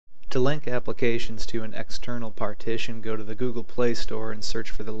To link applications to an external partition, go to the Google Play Store and search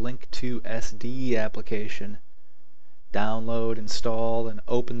for the Link2SD application. Download, install, and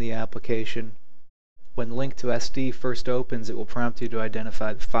open the application. When Link2SD first opens, it will prompt you to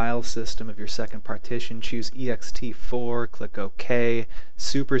identify the file system of your second partition. Choose ext4, click OK.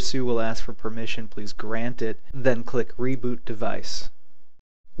 SuperSU will ask for permission, please grant it, then click Reboot Device.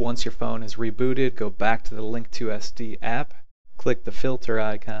 Once your phone is rebooted, go back to the Link2SD app, click the filter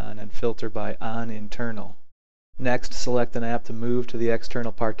icon and filter by On Internal. Next, select an app to move to the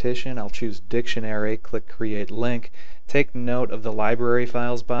external partition. I'll choose Dictionary, click Create Link. Take note of the library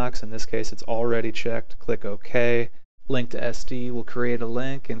files box. In this case it's already checked. Click OK. Link2SD will create a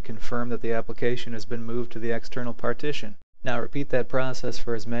link and confirm that the application has been moved to the external partition. Now repeat that process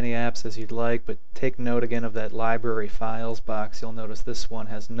for as many apps as you'd like, but take note again of that library files box. You'll notice this one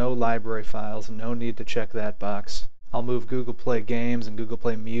has no library files, no need to check that box. I'll move Google Play Games and Google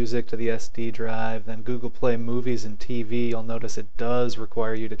Play Music to the SD drive, then Google Play Movies and TV. You'll notice it does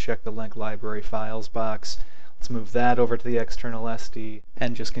require you to check the link library files box. Let's move that over to the external SD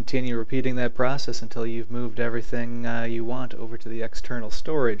and just continue repeating that process until you've moved everything you want over to the external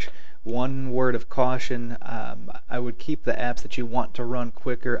storage. One word of caution, I would keep the apps that you want to run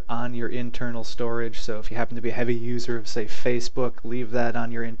quicker on your internal storage. So if you happen to be a heavy user of, say, Facebook, leave that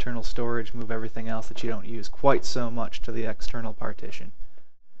on your internal storage. Move everything else that you don't use quite so much to the external partition.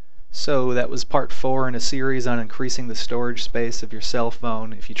 So that was part 4 in a series on increasing the storage space of your cell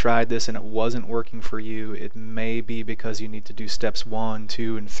phone. If you tried this and it wasn't working for you, it may be because you need to do steps 1,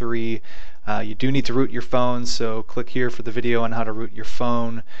 2, and 3. You do need to root your phone, so click here for the video on how to root your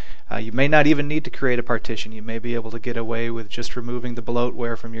phone. You may not even need to create a partition. You may be able to get away with just removing the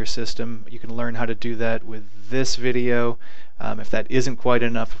bloatware from your system. You can learn how to do that with this video. If that isn't quite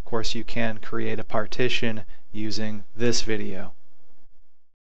enough, of course, you can create a partition using this video.